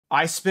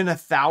I spent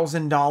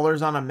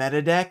 $1,000 on a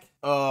meta deck.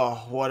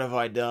 Oh, what have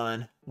I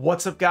done?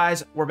 What's up,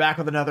 guys? We're back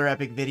with another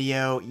epic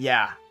video.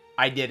 Yeah,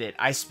 I did it.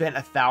 I spent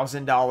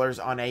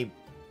 $1,000 on a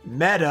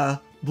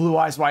meta Blue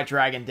Eyes White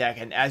Dragon deck.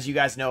 And as you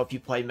guys know, if you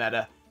play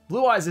meta,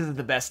 Blue Eyes isn't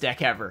the best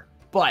deck ever.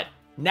 But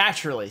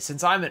naturally,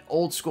 since I'm an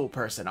old school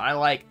person, I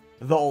like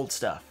the old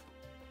stuff.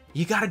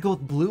 You gotta go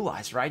with Blue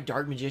Eyes, right?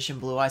 Dark Magician,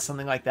 Blue Eyes,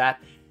 something like that.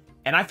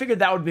 And I figured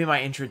that would be my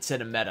entrance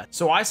into meta.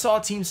 So I saw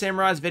Team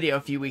Samurai's video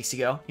a few weeks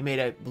ago. He made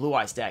a Blue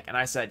Eyes deck, and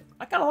I said,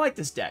 I kind of like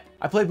this deck.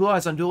 I play Blue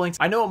Eyes on Duel Links.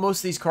 I know what most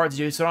of these cards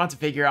do, so I don't have to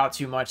figure out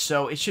too much,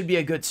 so it should be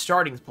a good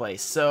starting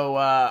place. So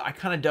I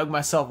kind of dug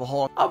myself a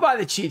hole. I'll buy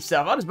the cheap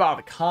stuff. I'll just buy all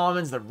the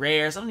commons, the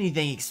rares. I don't need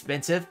anything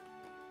expensive.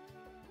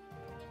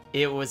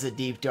 It was a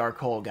deep, dark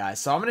hole, guys.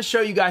 So I'm going to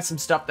show you guys some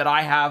stuff that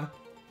I have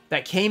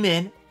that came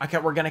in.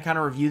 We're going to kind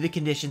of review the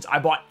conditions. I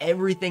bought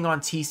everything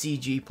on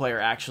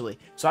TCGPlayer, actually.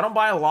 So I don't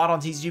buy a lot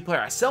on TCGPlayer.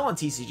 I sell on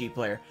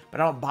TCGPlayer,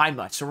 but I don't buy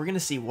much. So we're going to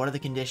see what do the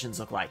conditions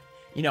look like.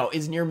 You know,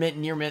 is near mint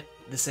and near mint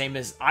the same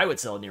as I would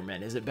sell near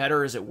mint? Is it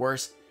better? Is it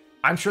worse?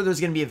 I'm sure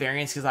there's going to be a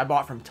variance because I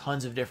bought from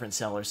tons of different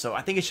sellers. So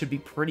I think it should be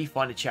pretty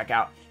fun to check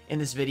out in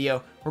this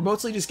video. We're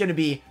mostly just going to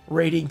be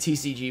rating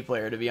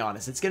TCGPlayer, to be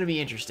honest. It's going to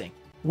be interesting.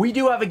 We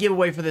do have a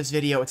giveaway for this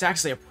video. It's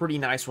actually a pretty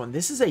nice one.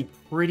 This is a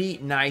pretty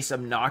nice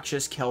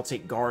Obnoxious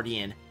Celtic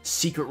Guardian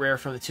secret rare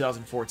from the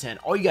 2004-10.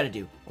 All you got to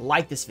do,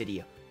 like this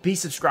video, be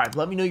subscribed.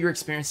 Let me know your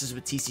experiences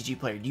with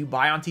TCGPlayer. Do you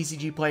buy on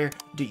TCGPlayer?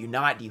 Do you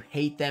not? Do you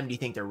hate them? Do you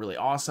think they're really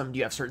awesome? Do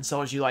you have certain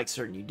sellers you like,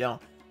 certain you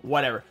don't?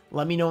 Whatever.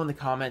 Let me know in the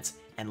comments,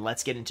 and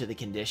let's get into the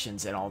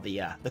conditions and all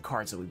the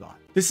cards that we bought.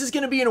 This is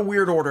going to be in a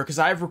weird order because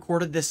I've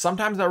recorded this.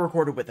 Sometimes I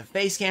recorded with a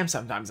face cam,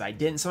 sometimes I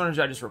didn't. Sometimes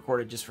I just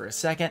recorded just for a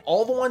second.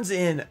 All the ones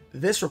in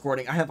this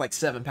recording, I have like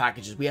 7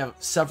 packages. We have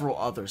several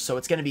others, so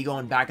it's going to be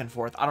going back and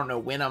forth. I don't know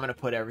when I'm going to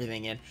put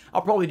everything in.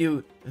 I'll probably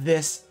do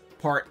this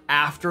part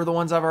after the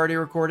ones I've already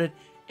recorded.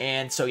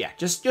 And so yeah,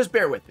 just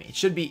bear with me.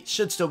 It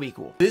should still be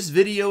cool. This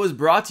video is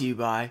brought to you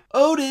by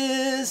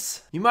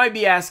Otis. You might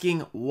be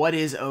asking, what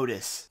is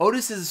Otis?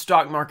 Otis is a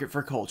stock market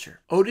for culture.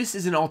 Otis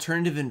is an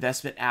alternative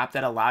investment app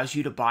that allows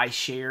you to buy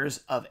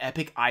shares of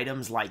epic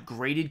items like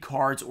graded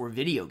cards or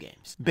video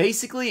games.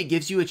 Basically, it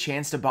gives you a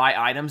chance to buy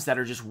items that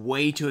are just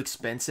way too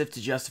expensive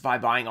to justify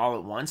buying all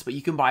at once, but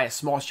you can buy a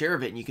small share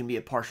of it and you can be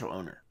a partial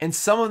owner. And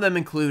some of them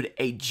include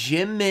a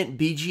Gem Mint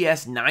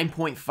BGS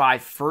 9.5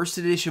 first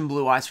edition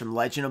Blue Eyes from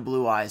Legend of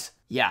Blue Eyes.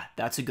 Yeah,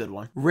 that's a good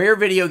one. Rare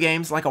video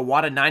games like a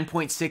WATA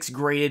 9.6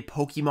 graded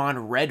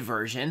Pokemon Red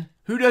version.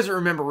 Who doesn't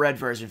remember Red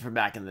version from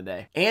back in the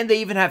day? And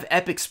they even have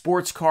epic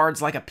sports cards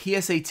like a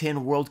PSA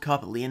 10 World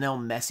Cup Lionel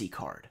Messi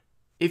card.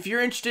 If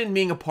you're interested in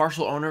being a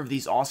partial owner of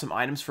these awesome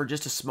items for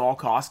just a small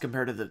cost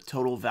compared to the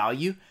total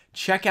value,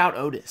 check out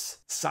Otis.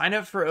 Sign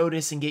up for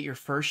Otis and get your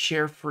first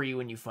share free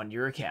when you fund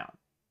your account.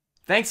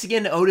 Thanks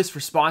again to Otis for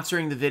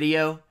sponsoring the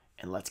video,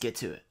 and let's get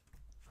to it.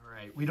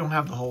 We don't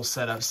have the whole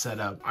setup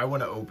set up. I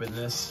want to open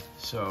this,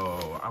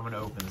 so I'm going to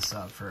open this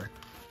up for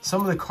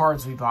some of the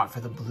cards we bought for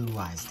the Blue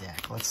Eyes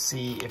deck. Let's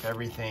see if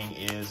everything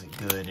is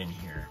good in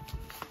here.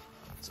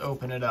 Let's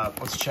open it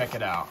up. Let's check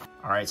it out.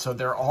 All right, so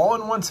they're all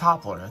in one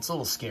top loader. That's a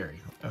little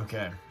scary.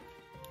 Okay.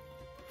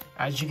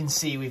 As you can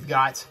see, we've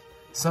got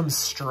some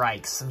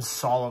strikes, some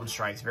solemn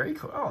strikes. Very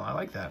cool. Oh, I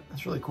like that.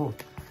 That's really cool.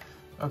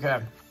 Okay.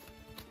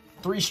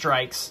 3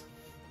 strikes.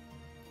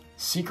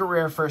 Secret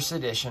Rare First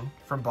Edition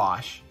from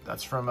Bosch.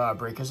 That's from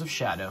Breakers of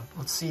Shadow.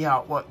 Let's see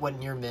what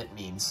near mint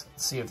means.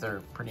 Let's see if they're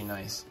pretty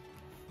nice.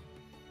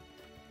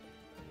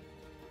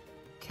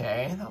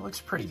 Okay, that looks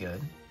pretty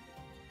good.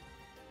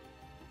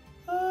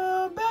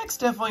 Back's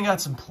definitely got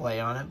some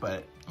play on it,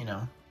 but, you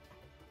know.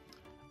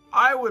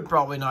 I would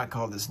probably not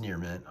call this near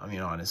mint, I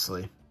mean,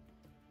 honestly.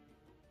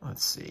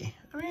 Let's see.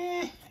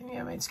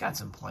 Yeah, it's got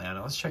some play on it.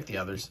 Let's check the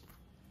others.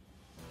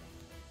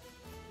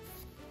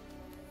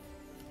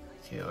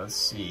 Okay, let's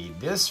see.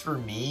 This for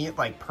me,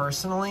 like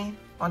personally,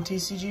 on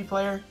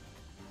TCGPlayer,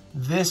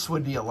 this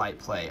would be a light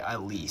play,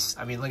 at least.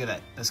 I mean, look at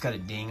that. That's got a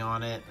ding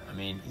on it. I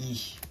mean,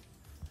 eesh.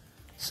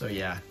 So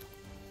yeah.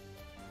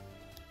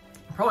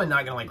 I'm probably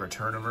not gonna like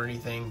return them or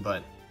anything,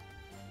 but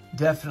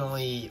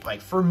definitely, like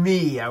for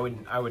me, I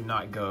would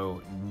not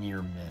go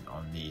near mint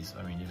on these.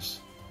 I mean, just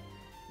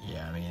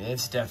yeah. I mean,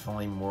 it's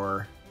definitely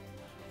more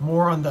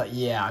on the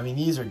yeah. I mean,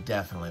 these are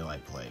definitely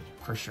light played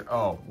for sure.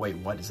 Oh wait,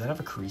 what does that have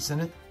a crease in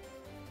it?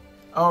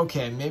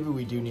 Okay, maybe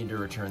we do need to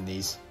return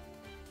these.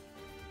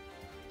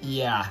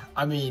 Yeah,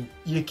 I mean,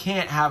 you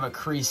can't have a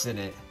crease in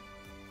it.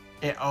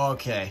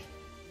 Okay.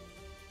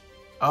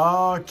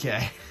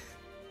 Okay.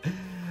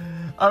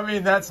 I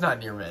mean, that's not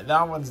near mint.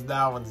 That one's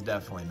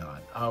definitely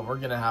not. We're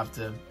gonna have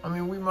to, I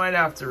mean, we might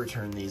have to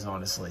return these,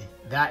 honestly.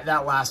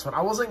 That last one,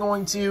 I wasn't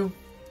going to.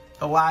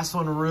 The last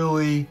one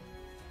really,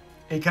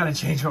 it kind of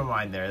changed my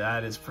mind there.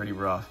 That is pretty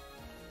rough.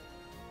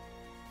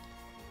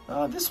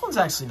 This one's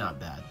actually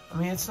not bad. I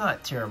mean, it's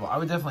not terrible. I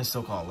would definitely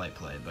still call it light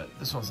play, but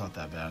this one's not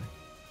that bad.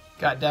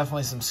 Got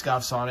definitely some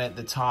scuffs on it.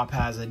 The top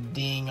has a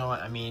ding on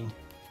it. I mean,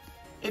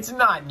 it's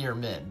not near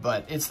mint,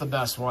 but it's the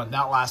best one.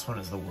 That last one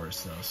is the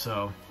worst, though.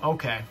 So,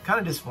 okay. Kind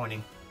of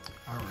disappointing.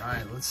 All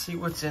right, let's see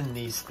what's in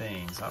these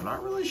things. I'm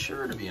not really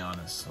sure, to be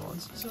honest, so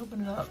let's just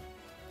open it up.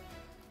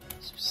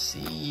 Let's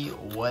see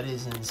what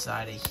is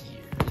inside of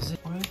here.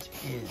 What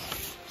is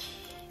it?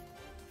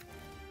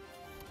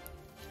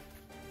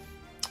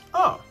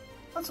 Oh,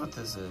 that's what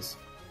this is.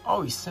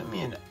 Oh, he sent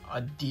me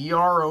a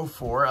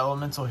DR04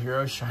 Elemental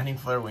Hero Shining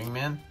Flare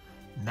Wingman.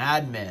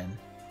 Madman.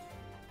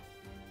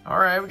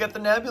 Alright, we got the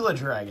Nebula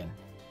Dragon.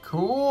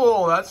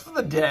 Cool, that's for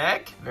the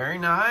deck. Very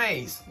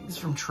nice. This is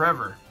from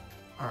Trevor.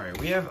 Alright,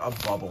 we have a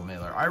Bubble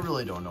Mailer. I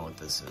really don't know what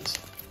this is.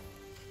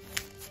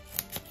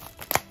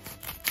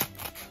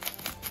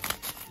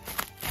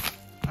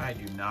 I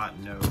do not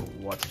know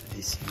what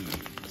this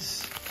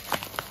is.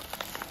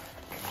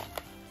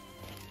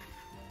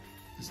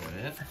 Is that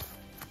it?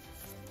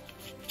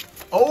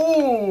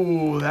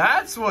 Oh,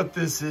 that's what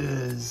this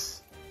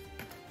is.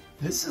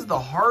 This is the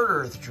Hard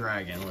Earth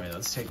Dragon. Wait,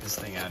 let's take this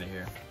thing out of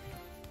here.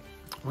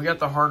 We got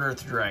the Hard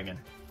Earth Dragon.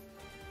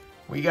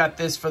 We got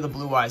this for the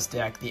Blue Eyes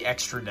deck, the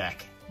extra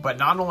deck. But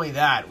not only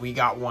that, we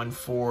got one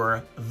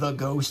for the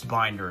Ghost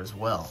Binder as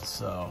well.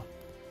 So,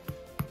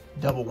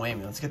 double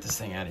whammy. Let's get this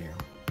thing out of here.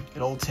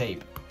 Good old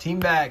tape.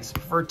 Team bags.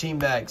 Prefer team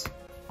bags.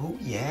 Oh,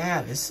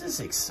 yeah. This is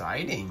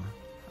exciting.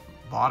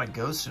 Bought a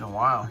Ghost in a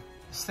while.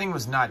 This thing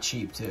was not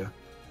cheap, too.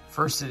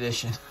 First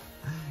edition.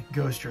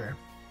 Ghost Rare.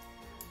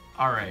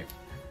 Alright.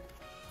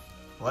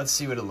 Let's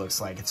see what it looks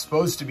like. It's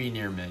supposed to be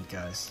near mint,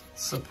 guys.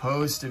 It's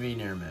supposed to be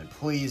near mint.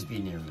 Please be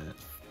near mint.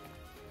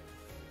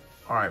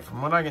 Alright,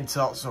 from what I can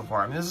tell so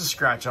far, I mean, there's a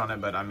scratch on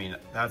it, but I mean,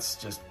 that's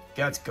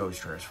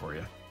Ghost Rares for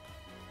you.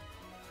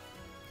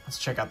 Let's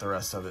check out the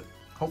rest of it.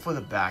 Hopefully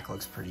the back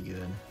looks pretty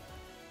good.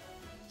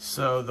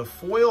 So the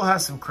foil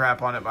has some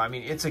crap on it, but I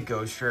mean, it's a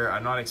Ghost Rare.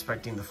 I'm not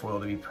expecting the foil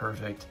to be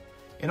perfect.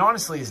 It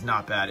honestly is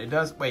not bad. It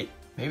does, wait,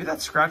 maybe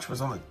that scratch was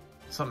on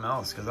something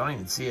else, because I don't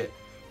even see it.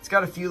 It's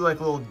got a few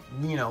like little,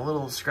 you know,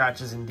 little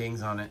scratches and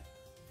dings on it.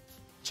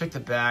 Check the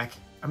back.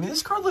 I mean,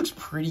 this card looks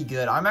pretty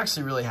good. I'm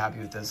actually really happy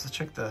with this. Let's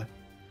check the,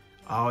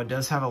 oh, it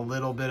does have a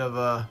little bit of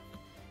a,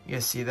 you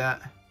guys see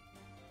that?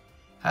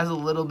 Has a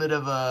little bit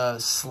of a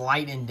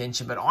slight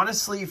indentation, but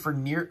honestly, for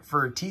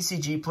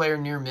TCGPlayer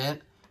near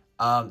mint,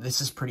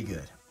 this is pretty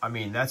good. I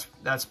mean, that's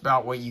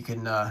about what you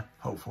can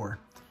hope for.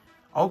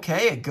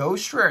 Okay, a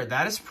Ghost Rare.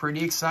 That is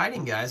pretty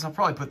exciting, guys. I'll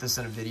probably put this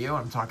in a video.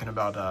 I'm talking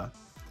about,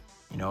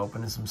 you know,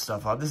 opening some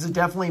stuff up. This is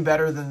definitely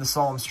better than the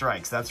Solemn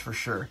Strikes, that's for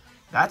sure.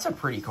 That's a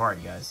pretty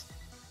card, guys.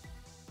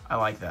 I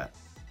like that.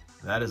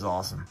 That is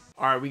awesome.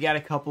 All right, we got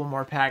a couple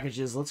more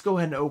packages. Let's go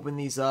ahead and open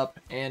these up,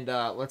 and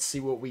let's see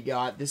what we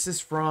got. This is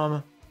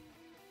from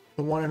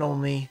the one and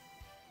only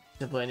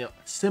Simply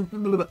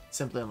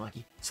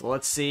Unlucky. So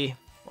let's see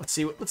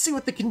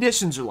what the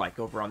conditions are like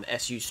over on the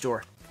SU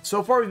store.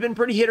 So far, we've been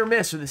pretty hit or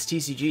miss with this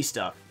TCG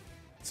stuff.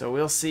 So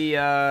we'll see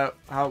how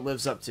it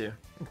lives up to.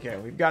 Okay,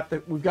 we've got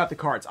the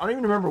cards. I don't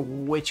even remember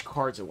which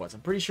cards it was.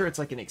 I'm pretty sure it's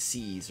like an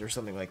Xyz or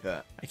something like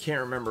that. I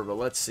can't remember, but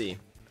let's see.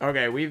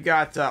 Okay, we've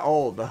got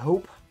oh, the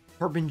Hope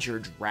Harbinger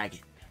Dragon,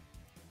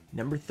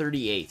 number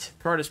 38.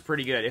 Card is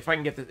pretty good. If I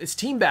can get this, it's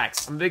team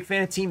backs. I'm a big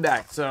fan of team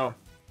backs, so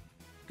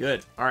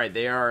good. All right,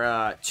 they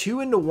are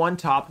 2-into-1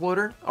 top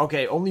loader.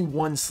 Okay, only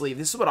one sleeve.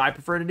 This is what I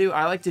prefer to do.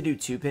 I like to do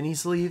 2 penny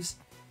sleeves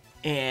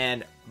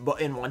and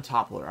in one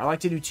top loader. I like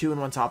to do 2 in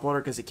one top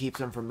loader because it keeps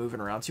them from moving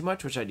around too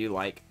much, which I do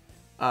like.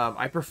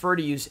 I prefer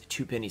to use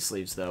 2 penny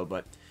sleeves though,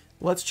 but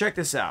let's check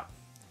this out.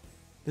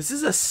 This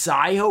is a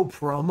Saiho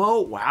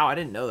promo. Wow, I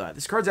didn't know that.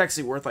 This card's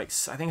actually worth like,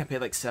 I think I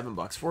paid like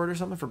 $7 for it or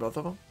something for both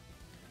of them.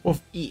 Well,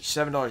 each,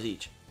 $7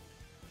 each.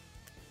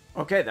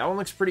 Okay, that one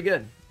looks pretty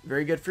good.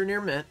 Very good for near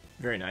mint.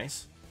 Very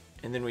nice.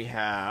 And then we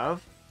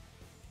have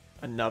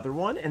another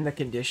one, and the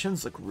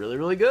conditions look really,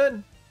 really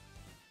good.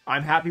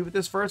 I'm happy with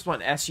this first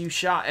one. SU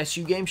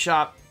Game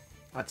Shop.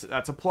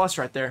 That's a plus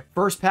right there.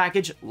 First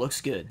package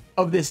looks good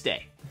of this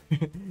day.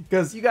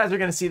 Because you guys are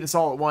going to see this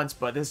all at once,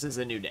 but this is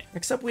a new day.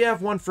 Next up, we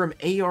have one from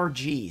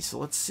ARG. So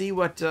let's see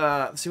what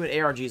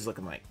ARG is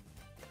looking like.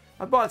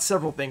 I bought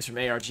several things from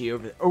ARG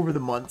over the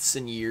months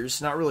and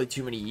years. Not really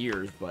too many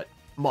years, but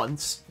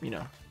months, you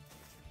know.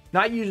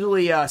 Not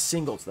usually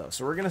singles, though.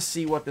 So we're going to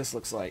see what this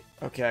looks like.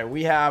 Okay,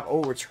 we have,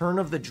 oh, Return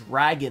of the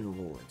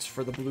Dragon Lords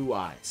for the Blue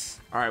Eyes.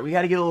 All right, we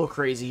got to get a little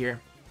crazy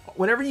here.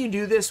 Whenever you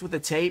do this with the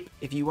tape,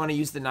 if you want to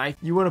use the knife,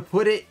 you want to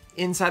put it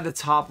inside the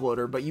top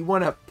loader, but you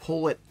want to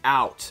pull it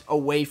out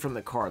away from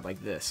the card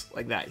like this,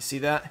 like that. You see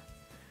that?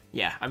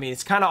 Yeah, I mean,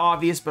 it's kind of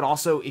obvious, but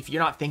also if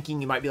you're not thinking,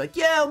 you might be like,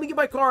 yeah, let me get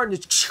my card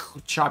and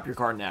just chop your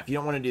card in half. You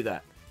don't want to do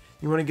that.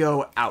 You want to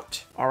go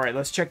out. All right,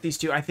 let's check these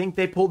two. I think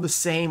they pulled the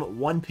same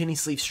 1 penny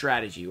sleeve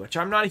strategy, which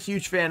I'm not a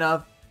huge fan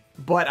of,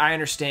 but I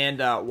understand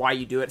why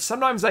you do it.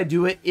 Sometimes I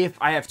do it if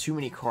I have too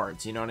many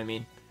cards, you know what I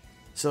mean?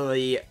 So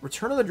the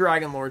Return of the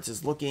Dragon Lords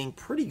is looking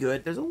pretty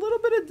good. There's a little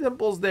bit of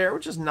dimples there,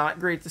 which is not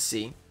great to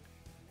see.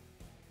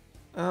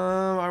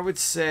 I would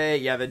say,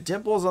 yeah, the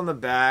dimples on the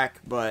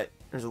back, but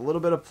there's a little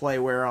bit of play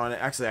wear on it.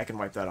 Actually, I can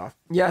wipe that off.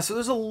 Yeah, so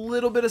there's a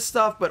little bit of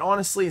stuff, but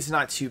honestly, it's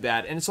not too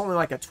bad. And it's only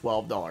like a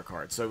 $12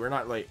 card, so we're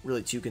not like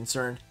really too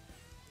concerned.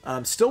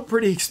 Still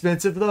pretty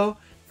expensive, though.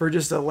 for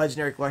just a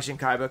Legendary Collection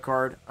Kaiba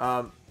card.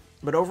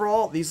 But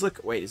overall, these look...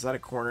 Wait, is that a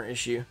corner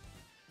issue?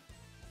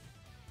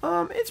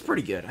 It's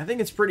pretty good. I think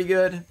it's pretty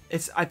good.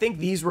 I think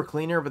these were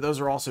cleaner, but those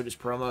are also just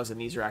promos,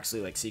 and these are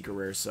actually like secret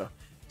rares, so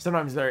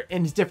sometimes they're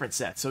in different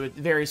sets, so it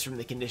varies from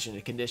the condition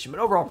to condition, but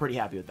overall pretty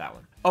happy with that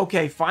one.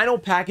 Okay, final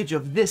package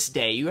of this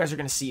day. You guys are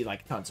going to see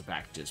like tons of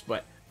packages,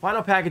 but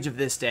final package of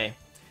this day.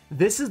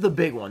 This is the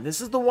big one. This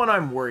is the one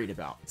I'm worried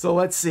about. So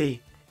let's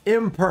see.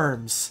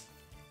 Imperms.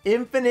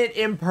 Infinite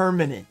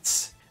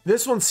Impermanence.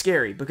 This one's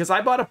scary because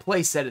I bought a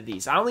play set of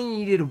these. I only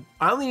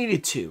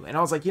needed 2, and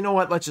I was like, you know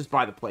what? Let's just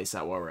buy the play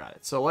set while we're at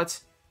it. So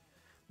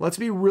let's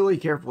be really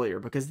careful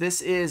here because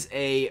this is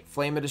a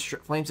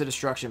Flames of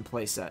Destruction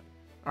play set.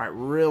 All right,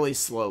 really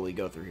slowly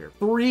go through here.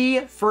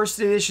 3 first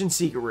edition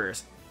secret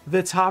rares,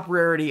 the top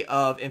rarity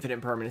of Infinite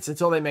Impermanence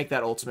until they make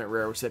that ultimate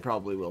rare, which they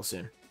probably will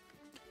soon.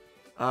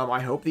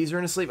 I hope these are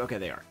in a sleeve. Okay,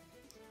 they are.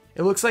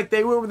 It looks like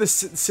they went with a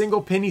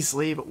single penny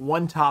sleeve,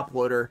 1 top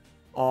loader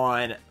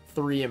on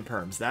 3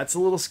 imperms. That's a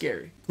little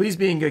scary. Please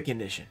be in good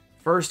condition.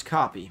 First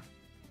copy.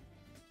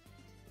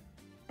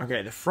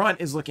 Okay, the front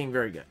is looking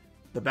very good.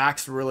 The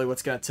back's really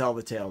what's going to tell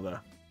the tale, though.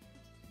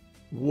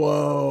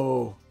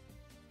 Whoa.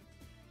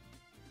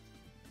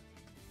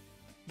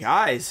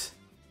 Guys.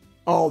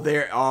 Oh,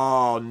 there.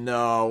 Oh,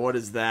 no. What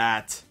is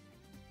that?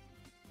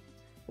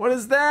 What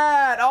is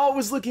that? Oh, it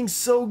was looking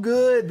so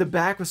good. The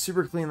back was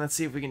super clean. Let's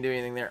see if we can do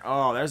anything there.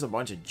 Oh, there's a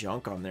bunch of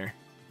junk on there.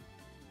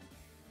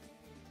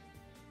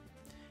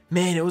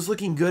 Man, it was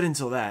looking good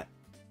until that.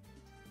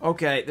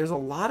 Okay, there's a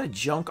lot of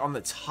junk on the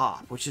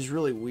top, which is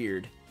really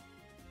weird.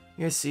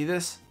 You guys see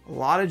this? A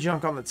lot of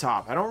junk on the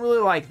top. I don't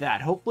really like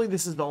that. Hopefully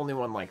this is the only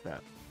one like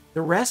that.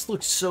 The rest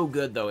looks so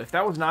good, though. If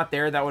that was not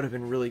there, that would have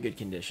been really good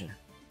condition.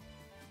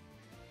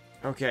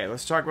 Okay,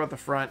 let's talk about the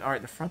front. All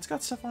right, the front's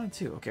got stuff on it,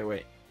 too. Okay,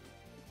 wait.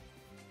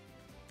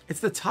 It's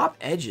the top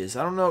edges.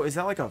 I don't know. Is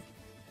that like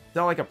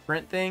a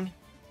print thing?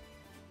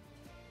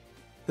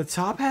 The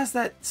top has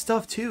that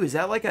stuff too. Is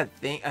that like a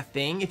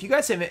thing? If you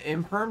guys have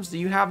imperms, do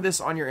you have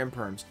this on your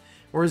imperms?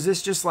 Or is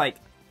this just like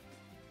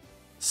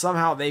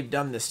somehow they've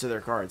done this to their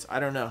cards? I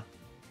don't know.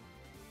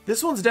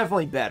 This one's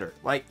definitely better.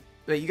 Like,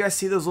 you guys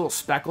see those little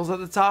speckles at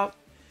the top?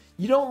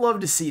 You don't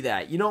love to see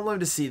that. You don't love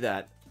to see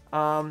that.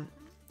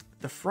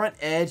 The front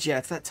edge, yeah,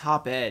 it's that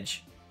top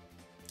edge.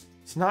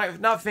 It's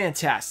not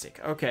fantastic.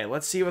 Okay,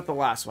 let's see what the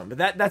last one. But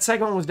that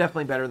second one was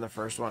definitely better than the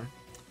first one.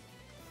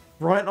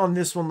 Front on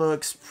this one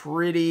looks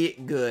pretty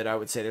good, I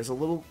would say. There's a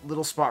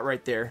little spot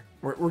right there.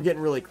 We're getting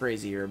really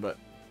crazy here, but...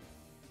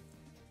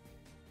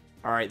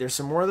 Alright, there's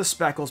some more of the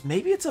speckles.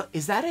 Maybe it's a...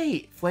 Is that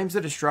a Flames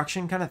of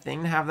Destruction kind of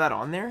thing to have that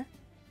on there?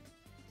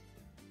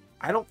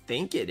 I don't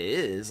think it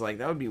is. Like,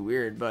 that would be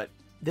weird, but...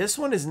 This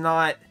one is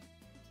not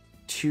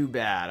too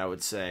bad, I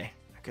would say.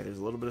 Okay, there's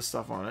a little bit of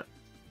stuff on it.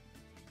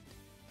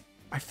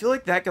 I feel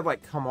like that could,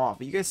 like, come off.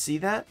 But you guys see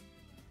that?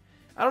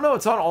 I don't know.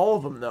 It's on all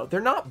of them, though. They're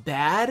not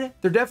bad.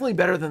 They're definitely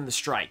better than the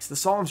strikes. The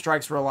solemn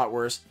strikes were a lot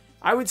worse.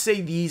 I would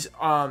say these...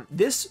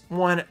 this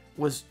one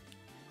was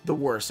the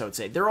worst, I would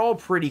say. They're all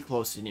pretty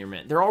close to near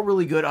mint. They're all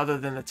really good other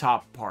than the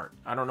top part.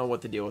 I don't know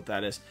what the deal with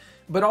that is.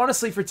 But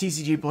honestly, for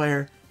TCG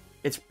Player,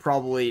 it's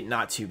probably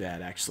not too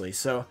bad, actually.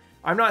 So,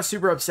 I'm not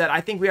super upset.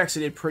 I think we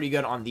actually did pretty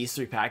good on these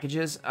 3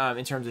 packages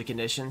in terms of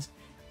conditions.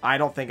 I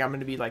don't think I'm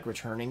going to be, like,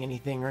 returning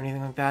anything or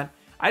anything like that.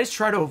 I just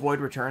try to avoid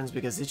returns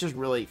because it's just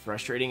really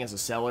frustrating as a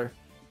seller.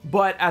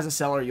 But as a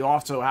seller, you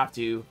also have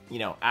to, you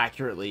know,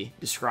 accurately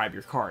describe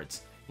your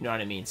cards. You know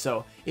what I mean?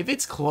 So if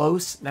it's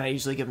close, then I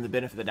usually give them the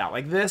benefit of the doubt.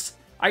 Like this,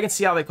 I can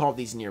see how they called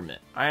these near mint.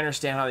 I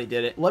understand how they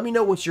did it. Let me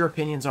know what your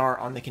opinions are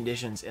on the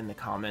conditions in the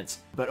comments.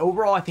 But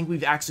overall, I think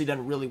we've actually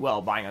done really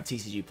well buying on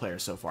TCG Player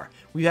so far.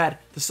 We've had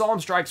the solemn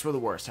strikes were the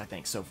worst, I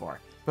think, so far.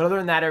 But other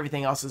than that,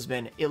 everything else has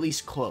been at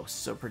least close,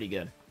 so pretty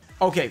good.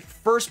 Okay,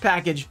 first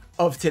package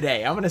of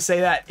today. I'm going to say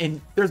that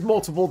there's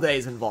multiple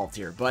days involved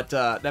here, but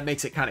that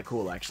makes it kind of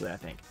cool, actually, I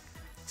think.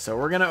 So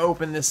we're going to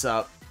open this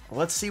up.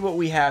 Let's see what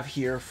we have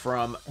here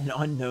from an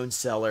unknown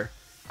seller.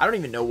 I don't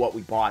even know what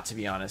we bought, to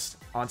be honest,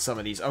 on some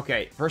of these.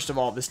 Okay, first of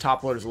all, this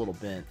top loader is a little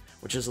bent,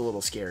 which is a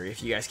little scary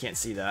if you guys can't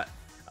see that.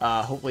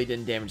 Hopefully it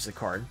didn't damage the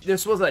card.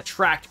 This was a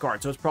tracked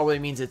card, so it probably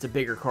means it's a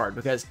bigger card,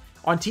 because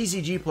on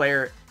TCG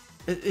Player,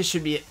 it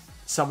should be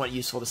somewhat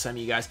useful to some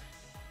of you guys.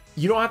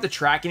 You don't have to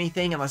track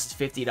anything unless it's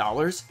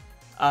 $50,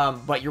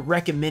 but you're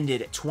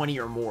recommended at 20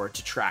 or more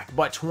to track.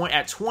 But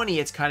at 20,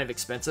 it's kind of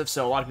expensive,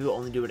 so a lot of people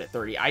only do it at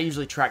 30. I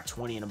usually track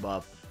 20 and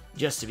above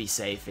just to be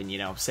safe and, you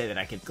know, say that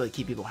I could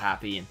keep people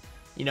happy. And,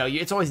 you know,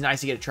 it's always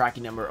nice to get a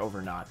tracking number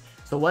over not.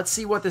 So let's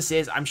see what this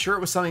is. I'm sure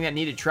it was something that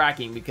needed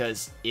tracking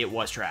because it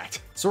was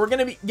tracked. So we're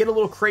going to get a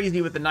little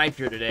crazy with the knife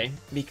here today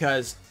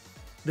because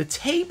the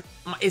tape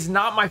is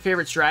not my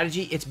favorite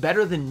strategy. It's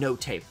better than no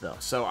tape, though,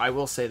 so I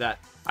will say that.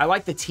 I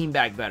like the team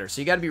bag better, so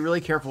you got to be really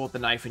careful with the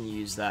knife when you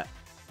use that.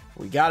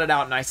 We got it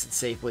out nice and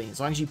safely. As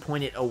long as you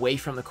point it away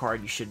from the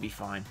card, you should be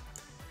fine.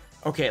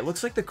 Okay, it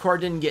looks like the card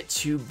didn't get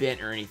too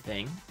bent or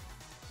anything.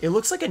 It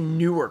looks like a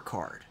newer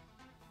card.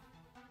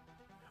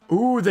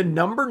 Ooh, the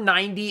number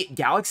 90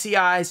 Galaxy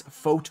Eyes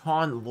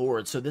Photon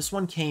Lord. So this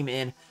one came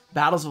in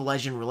Battles of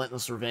Legend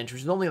Relentless Revenge,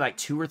 which is only like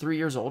 2 or 3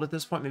 years old at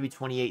this point, maybe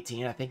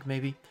 2018, I think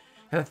maybe.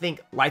 I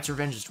think Light's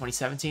Revenge is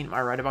 2017. Am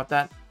I right about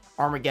that?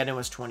 Armageddon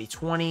was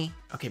 2020.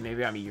 Okay,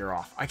 maybe I'm a year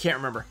off. I can't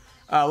remember.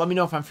 Let me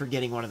know if I'm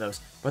forgetting one of those.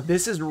 But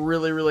this is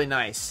really, really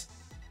nice.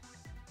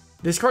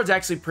 This card's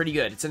actually pretty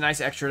good. It's a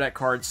nice extra deck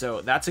card,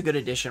 so that's a good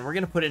addition. We're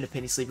going to put it into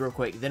Penny Sleeve real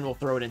quick, then we'll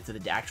throw it into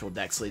the actual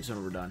deck sleeves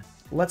when we're done.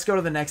 Let's go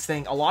to the next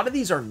thing. A lot of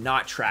these are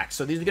not tracked,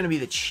 so these are going to be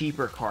the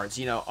cheaper cards,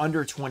 you know,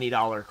 under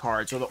 $20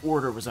 cards, or the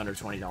order was under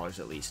 $20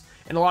 at least.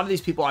 And a lot of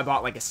these people, I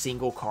bought like a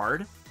single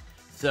card.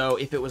 So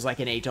if it was like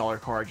an $8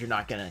 card, you're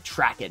not going to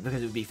track it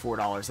because it would be $4.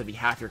 That'd be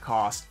half your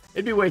cost.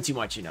 It'd be way too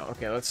much, you know.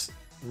 Okay, let's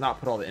not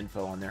put all the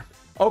info on there.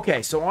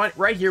 Okay, so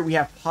right here we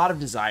have Pot of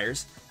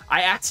Desires.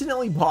 I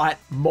accidentally bought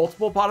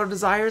multiple Pot of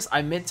Desires.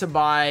 I meant to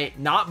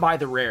not buy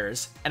the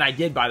rares, and I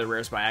did buy the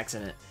rares by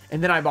accident.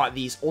 And then I bought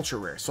these ultra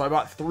rares. So I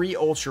bought 3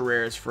 ultra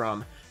rares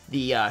from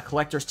the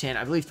Collector's Tin,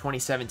 I believe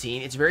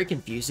 2017. It's very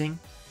confusing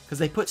because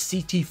they put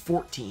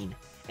CT14,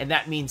 and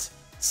that means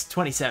it's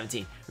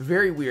 2017.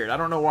 Very weird. I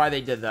don't know why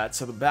they did that.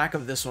 So the back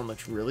of this one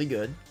looks really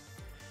good.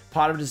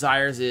 Pot of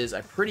Desires is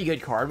a pretty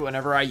good card, but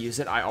whenever I use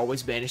it, I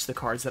always banish the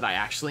cards that I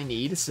actually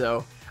need.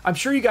 So I'm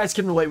sure you guys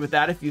can relate with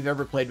that if you've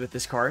ever played with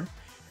this card.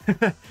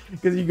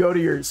 Because you go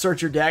to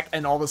search your deck,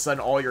 and all of a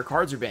sudden all your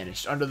cards are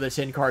banished under the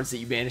 10 cards that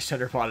you banished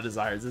under Pot of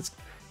Desires. It's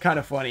kind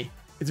of funny.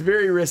 It's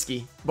very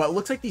risky, but it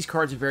looks like these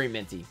cards are very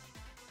minty.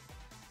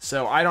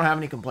 So I don't have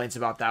any complaints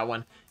about that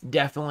one.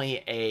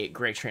 Definitely a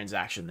great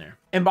transaction there.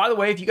 And by the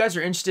way, if you guys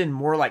are interested in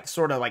more like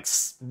sort of like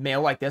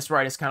mail like this, where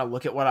I just kind of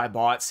look at what I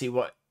bought, see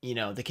what, you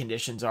know, the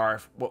conditions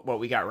are, what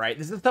we got right.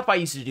 This is the stuff I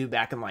used to do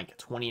back in like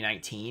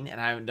 2019,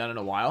 and I haven't done it in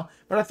a while.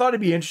 But I thought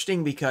it'd be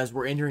interesting because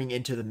we're entering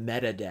into the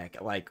meta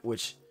deck, like,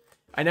 which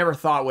I never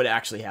thought would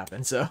actually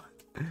happen. So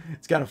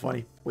it's kind of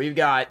funny. We've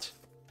got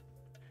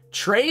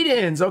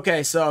trade-ins.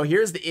 Okay, so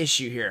here's the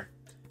issue here.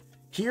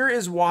 Here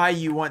is why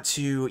you want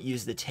to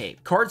use the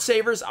tape. Card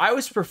savers, I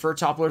always prefer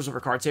top loaders over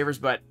card savers,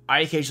 but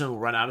I occasionally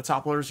will run out of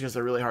top loaders because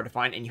they're really hard to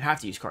find, and you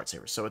have to use card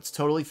savers. So it's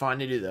totally fine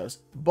to do those.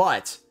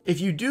 But if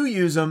you do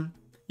use them,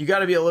 you got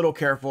to be a little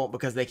careful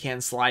because they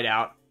can slide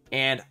out.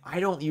 And I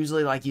don't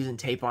usually like using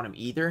tape on them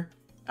either.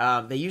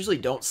 They usually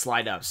don't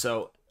slide up.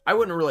 So I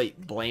wouldn't really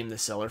blame the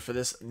seller for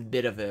this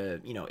bit of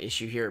a, you know,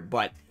 issue here,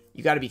 but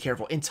you got to be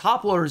careful. In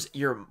top loaders,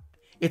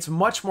 it's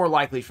much more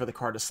likely for the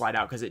card to slide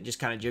out because it just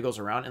kind of jiggles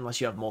around unless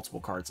you have multiple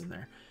cards in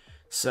there.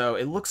 So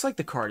it looks like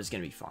the card is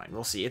going to be fine.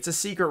 We'll see. It's a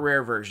secret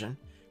rare version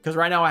because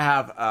right now I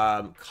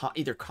have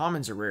either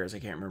commons or rares. I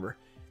can't remember.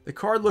 The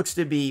card looks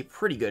to be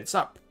pretty good.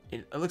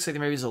 It looks like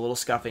maybe it's a little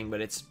scuffing,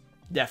 but it's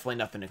definitely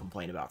nothing to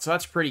complain about. So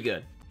that's pretty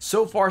good.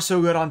 So far,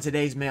 so good on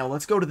today's mail.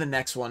 Let's go to the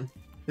next one.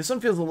 This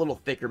one feels a little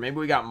thicker. Maybe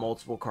we got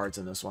multiple cards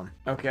in this one.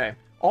 Okay.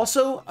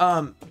 Also,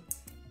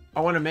 I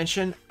want to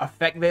mention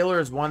Effect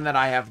Veiler is one that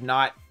I have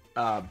not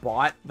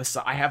bought.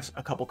 I have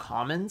a couple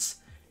commons,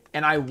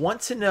 and I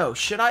want to know,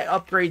 should I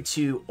upgrade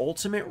to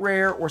Ultimate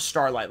Rare or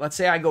Starlight? Let's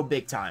say I go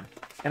big time,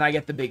 and I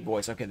get the big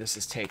boys. Okay, this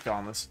is taped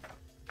on. Let's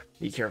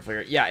be careful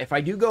here. Yeah, if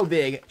I do go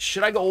big,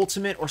 should I go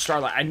Ultimate or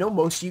Starlight? I know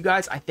most of you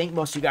guys, I think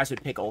most of you guys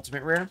would pick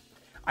Ultimate Rare.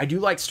 I do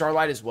like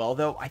Starlight as well,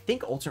 though. I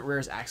think Ultimate Rare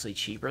is actually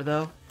cheaper,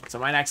 though. So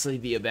it might actually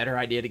be a better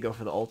idea to go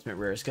for the Ultimate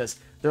Rares because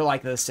they're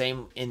like the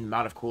same in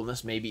amount of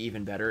coolness, maybe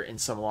even better in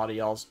a lot of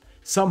y'all's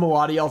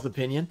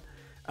opinion.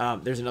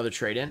 There's another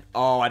trade-in.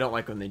 Oh, I don't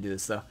like when they do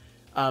this, though.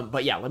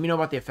 But yeah, let me know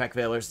about the Effect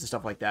Veilers and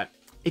stuff like that.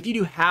 If you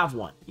do have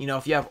one, you know,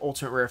 if you have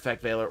Ultimate Rare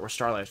Effect Veiler or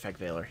Starlight Effect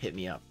Veiler, hit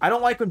me up. I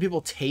don't like when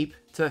people tape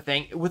to the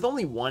thing. With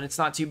only one, it's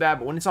not too bad,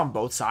 but when it's on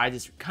both sides,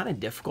 it's kind of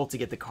difficult to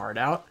get the card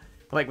out,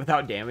 like,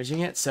 without damaging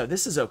it. So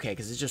this is okay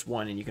because it's just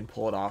one and you can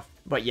pull it off.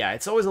 But yeah,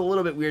 it's always a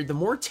little bit weird. The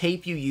more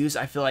tape you use,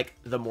 I feel like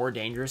the more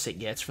dangerous it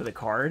gets for the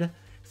card.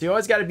 So you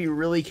always got to be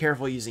really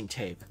careful using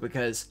tape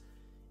because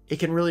it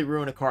can really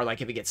ruin a card, like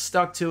if it gets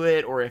stuck to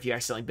it or if you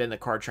accidentally bend the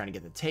card trying to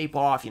get the tape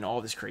off, you know,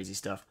 all this crazy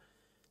stuff.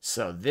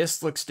 So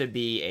this looks to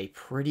be a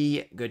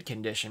pretty good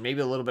condition.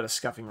 Maybe a little bit of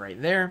scuffing right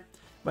there,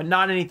 but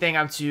not anything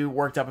I'm too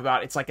worked up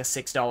about. It's like a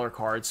 $6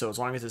 card, so as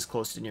long as it's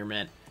close to near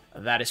mint,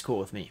 that is cool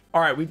with me.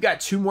 All right, we've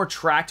got 2 more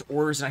tracked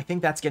orders, and I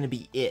think that's going to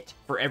be it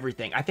for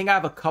everything. I think I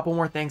have a couple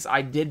more things.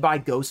 I did buy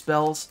Ghost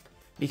Bells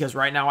because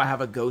right now I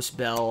have a Ghost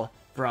Bell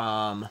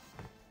from,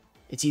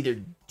 it's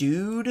either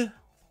Dude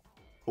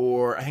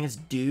or I think it's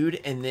Dude,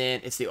 and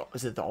then is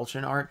it the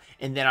alternate art?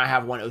 And then I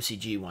have one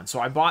OCG one. So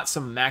I bought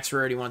some max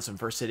rarity ones, some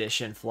first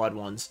edition Flood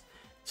ones.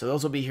 So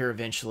those will be here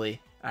eventually.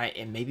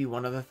 And maybe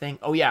one other thing.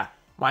 Oh yeah,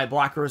 my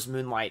Black Rose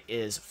Moonlight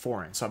is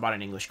foreign, so I bought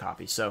an English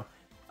copy. So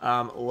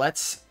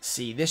let's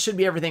see. This should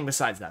be everything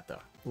besides that,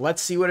 though.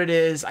 Let's see what it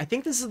is. I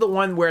think this is the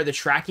one where the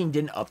tracking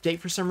didn't update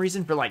for some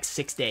reason for like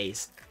 6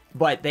 days,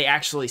 but they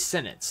actually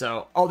sent it.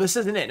 So, oh, this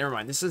isn't it. Never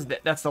mind.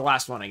 That's the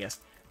last one, I guess.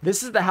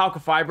 This is the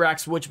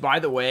Halqifibrax, which, by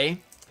the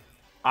way,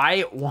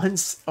 I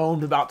once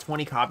owned about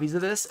 20 copies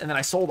of this, and then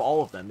I sold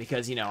all of them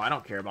because, you know, I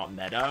don't care about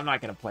meta. I'm not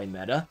going to play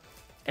meta.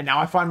 And now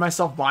I find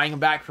myself buying them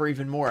back for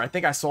even more. I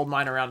think I sold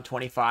mine around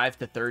 25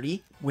 to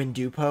 30 when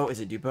Dupo, is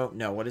it Dupo?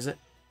 No, what is it?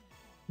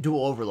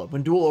 Dual Overload.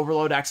 When Dual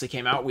Overload actually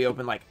came out, we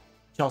opened like,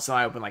 Chelsea and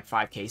I opened like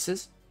 5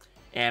 cases.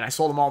 And I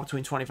sold them all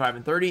between 25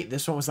 and 30.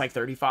 This one was like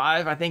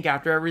 35, I think,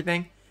 after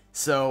everything.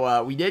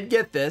 So we did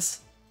get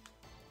this.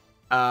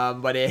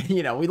 But it,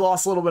 you know, we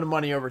lost a little bit of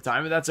money over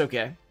time, but that's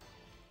okay.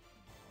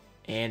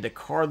 And the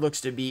card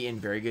looks to be in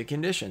very good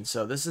condition.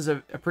 So this is a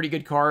pretty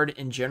good card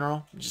in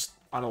general, just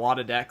on a lot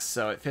of decks.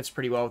 So it fits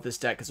pretty well with this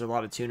deck because there are a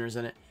lot of tuners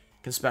in it.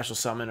 Can special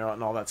summon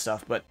and all that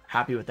stuff, but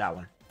happy with that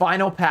one.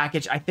 Final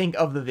package, I think,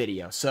 of the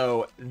video.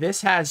 So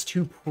this has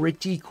 2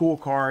 pretty cool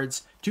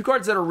cards. 2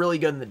 cards that are really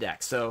good in the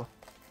deck. So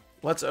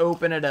let's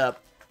open it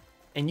up.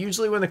 And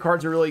usually when the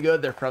cards are really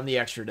good, they're from the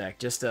extra deck.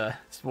 Just a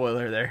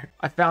spoiler there.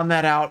 I found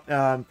that out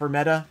for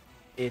meta.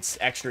 It's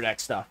extra deck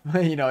stuff.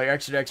 You know, your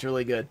extra deck's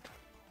really good.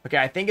 Okay,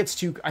 I think it's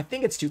 2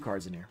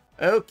 cards in here.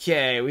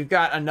 Okay, we've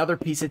got another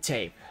piece of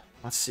tape.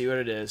 Let's see what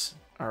it is.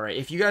 All right,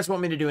 if you guys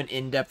want me to do an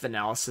in-depth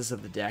analysis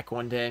of the deck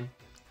one day,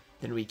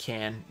 then we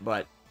can.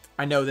 But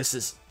I know this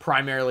is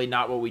primarily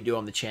not what we do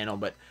on the channel,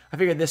 but I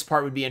figured this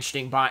part would be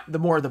interesting. The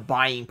more the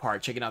buying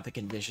part, checking out the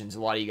conditions. A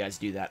lot of you guys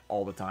do that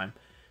all the time.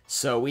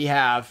 So we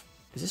have,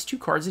 is this 2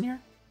 cards in here?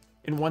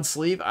 In one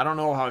sleeve? I don't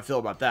know how I feel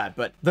about that,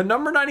 but the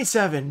number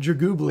 97,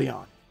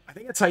 Dragublion. I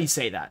think that's how you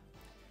say that.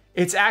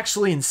 It's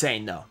actually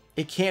insane, though.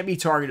 It can't be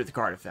targeted with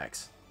card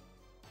effects.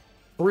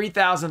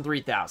 3,000,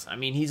 3,000. I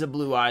mean, he's a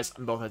Blue Eyes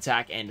on both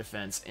attack and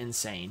defense.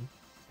 Insane.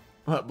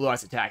 Well, Blue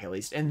Eyes attack, at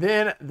least. And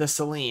then the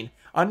Celine.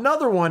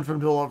 Another one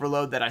from Dual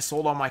Overload that I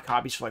sold all my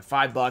copies for like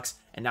 $5,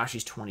 and now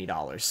she's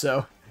 $20.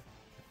 So,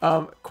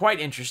 quite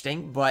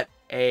interesting, but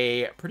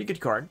a pretty good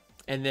card.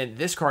 And then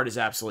this card is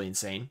absolutely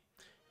insane.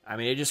 I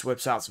mean, it just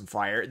whips out some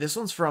fire. This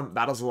one's from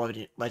Battles of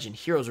Legend,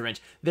 Heroes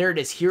Revenge. There it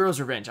is, Heroes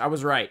Revenge. I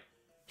was right.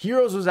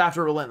 Heroes was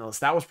after Relentless.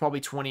 That was probably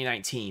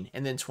 2019.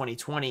 And then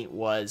 2020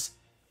 was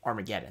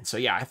Armageddon. So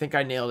yeah, I think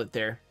I nailed it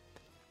there.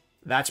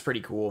 That's pretty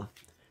cool.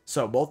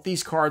 So both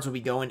these cards will be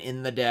going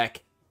in the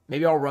deck.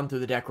 Maybe I'll run through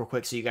the deck real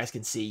quick so you guys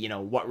can see, you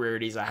know, what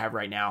rarities I have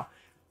right now.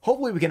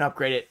 Hopefully we can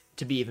upgrade it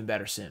to be even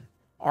better soon.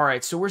 All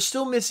right, so we're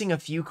still missing a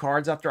few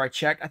cards after I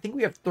checked. I think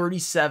we have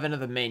 37 of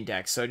the main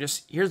deck. So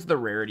just, here's the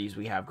rarities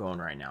we have going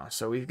right now.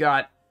 So we've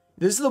got,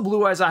 this is the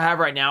Blue Eyes I have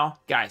right now.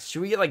 Guys,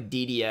 should we get like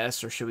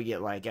DDS or should we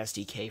get like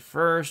SDK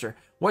first? Or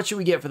what should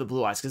we get for the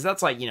Blue Eyes? Because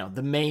that's like, you know,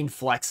 the main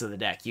flex of the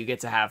deck. You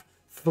get to have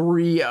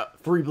three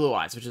Blue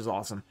Eyes, which is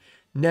awesome.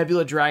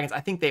 Nebula Dragons, I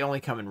think they only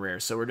come in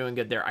rare, so we're doing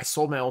good there. I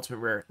sold my ultimate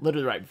rare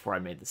literally right before I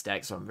made this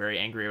deck, so I'm very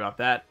angry about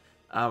that.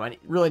 I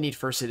really need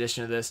first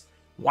edition of this.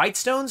 White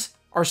Stones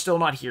are still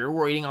not here.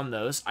 We're waiting on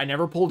those. I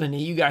never pulled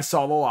any. You guys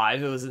saw the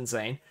live. It was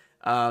insane.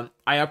 I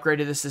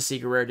upgraded this to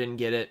Secret Rare. Didn't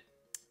get it.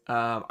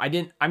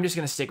 I'm just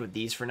going to stick with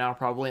these for now,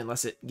 probably,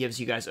 unless it gives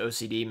you guys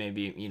OCD.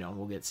 Maybe, you know,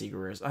 we'll get Secret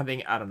Rares. I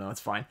don't know. It's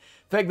fine.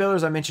 Fake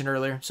Builders I mentioned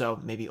earlier, so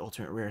maybe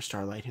Ultimate Rare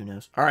Starlight. Who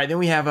knows? All right, then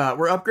we have,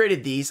 we're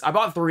upgraded these. I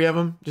bought 3 of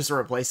them just to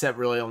replace set,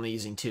 really only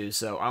using 2,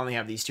 so I only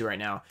have these 2 right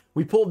now.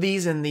 We pulled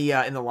these in the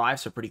live,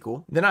 so pretty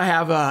cool. Then I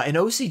have an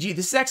OCG.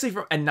 This is actually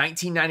from a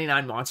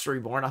 1999 Monster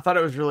Reborn. I thought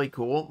it was really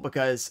cool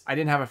because I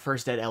didn't have a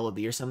First Dead LOB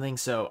or something,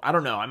 so I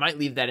don't know. I might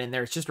leave that in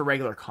there. It's just a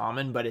regular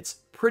common, but it's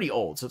pretty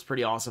old, so it's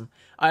pretty awesome.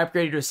 I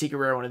upgraded to a Secret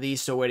Rare, one of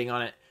these, still waiting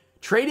on it.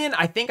 Trade-in,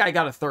 I think I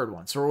got a 3rd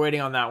one, so we're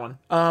waiting on that one.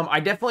 I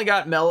definitely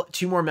got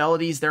 2 more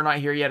Melodies. They're not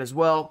here yet as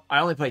well. I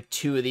only played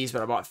 2 of these,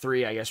 but I bought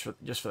 3, I guess,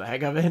 just for the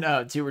heck of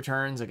it. 2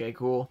 returns. Okay,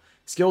 cool.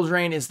 Skill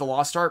Drain is the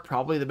Lost Art,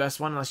 probably the best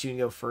one, unless you can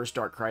go first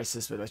Dark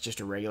Crisis, but that's just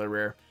a regular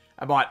rare.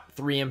 I bought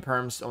 3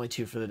 Imperms, only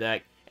 2 for the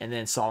deck. And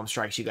then Solemn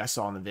Strikes you guys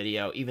saw in the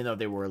video, even though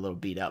they were a little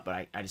beat up,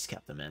 but I just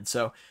kept them in.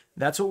 So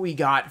that's what we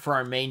got for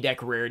our main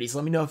deck rarities.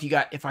 Let me know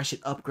if I should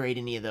upgrade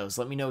any of those.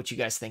 Let me know what you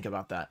guys think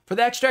about that. For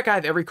the extra deck, I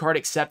have every card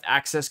except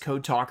Access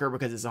Code Talker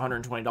because it's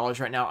 $120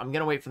 right now. I'm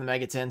going to wait for the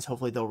Mega 10s.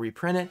 Hopefully they'll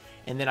reprint it.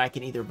 And then I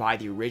can either buy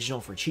the original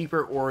for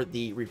cheaper or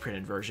the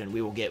reprinted version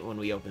we will get when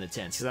we open the 10s.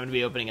 Because I'm going to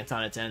be opening a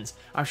ton of 10s.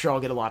 I'm sure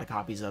I'll get a lot of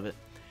copies of it.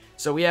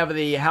 So we have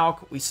the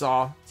Hulk we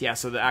saw. Yeah,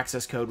 so the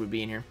Access Code would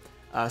be in here.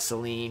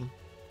 Celine.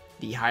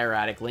 The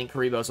Hieratic Link.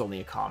 Karibo's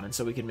only a common,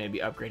 so we could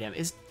maybe upgrade him.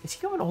 Is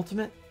he going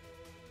ultimate?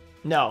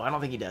 No, I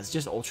don't think he does.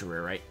 Just ultra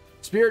rare, right?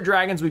 Spirit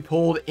Dragons we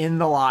pulled in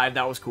the live.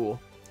 That was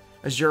cool.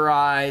 Azure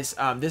Eyes.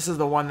 This is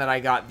the one that I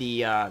got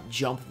the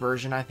jump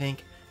version, I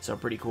think. So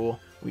pretty cool.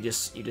 You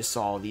just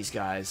saw these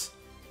guys.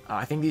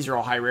 I think these are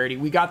all high rarity.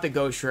 We got the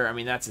Ghost Rare. I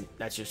mean, that's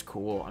just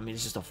cool. I mean,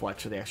 it's just a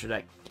flex for the extra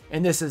deck.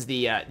 And this is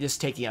the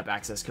just taking up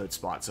access code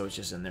spot, so it's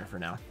just in there for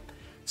now.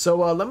 So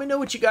let me know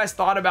what you guys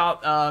thought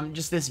about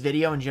just this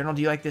video in general.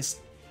 Do you like this,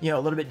 you know,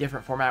 a little bit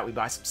different format? We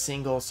buy some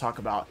singles, talk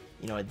about,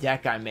 you know, a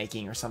deck I'm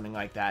making or something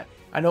like that.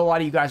 I know a lot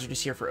of you guys are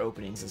just here for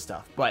openings and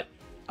stuff, but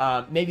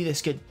maybe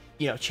this could,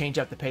 you know, change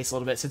up the pace a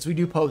little bit since we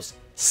do post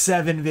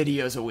 7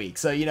 videos a week.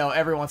 So, you know,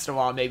 every once in a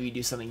while, maybe you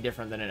do something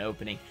different than an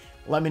opening.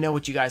 Let me know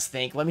what you guys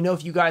think. Let me know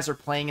if you guys are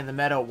playing in the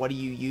meta. What are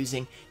you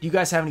using? Do you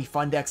guys have any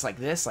fun decks like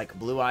this, like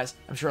Blue Eyes?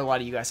 I'm sure a lot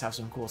of you guys have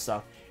some cool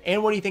stuff.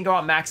 And what do you think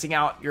about maxing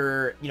out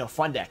your,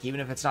 fun deck? Even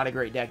if it's not a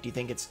great deck, do you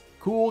think it's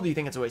cool? Do you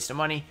think it's a waste of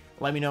money?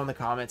 Let me know in the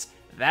comments.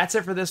 That's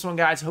it for this one,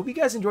 guys. Hope you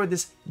guys enjoyed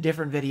this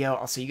different video.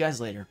 I'll see you guys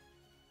later.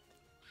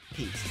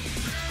 Peace.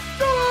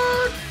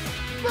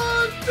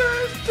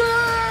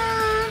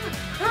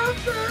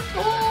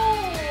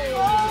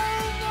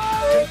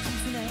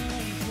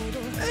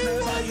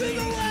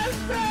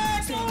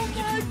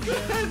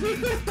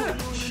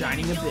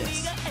 Shining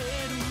Abyss.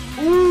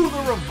 Ooh,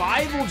 the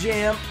Revival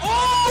Jam.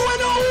 Oh,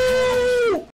 and oh!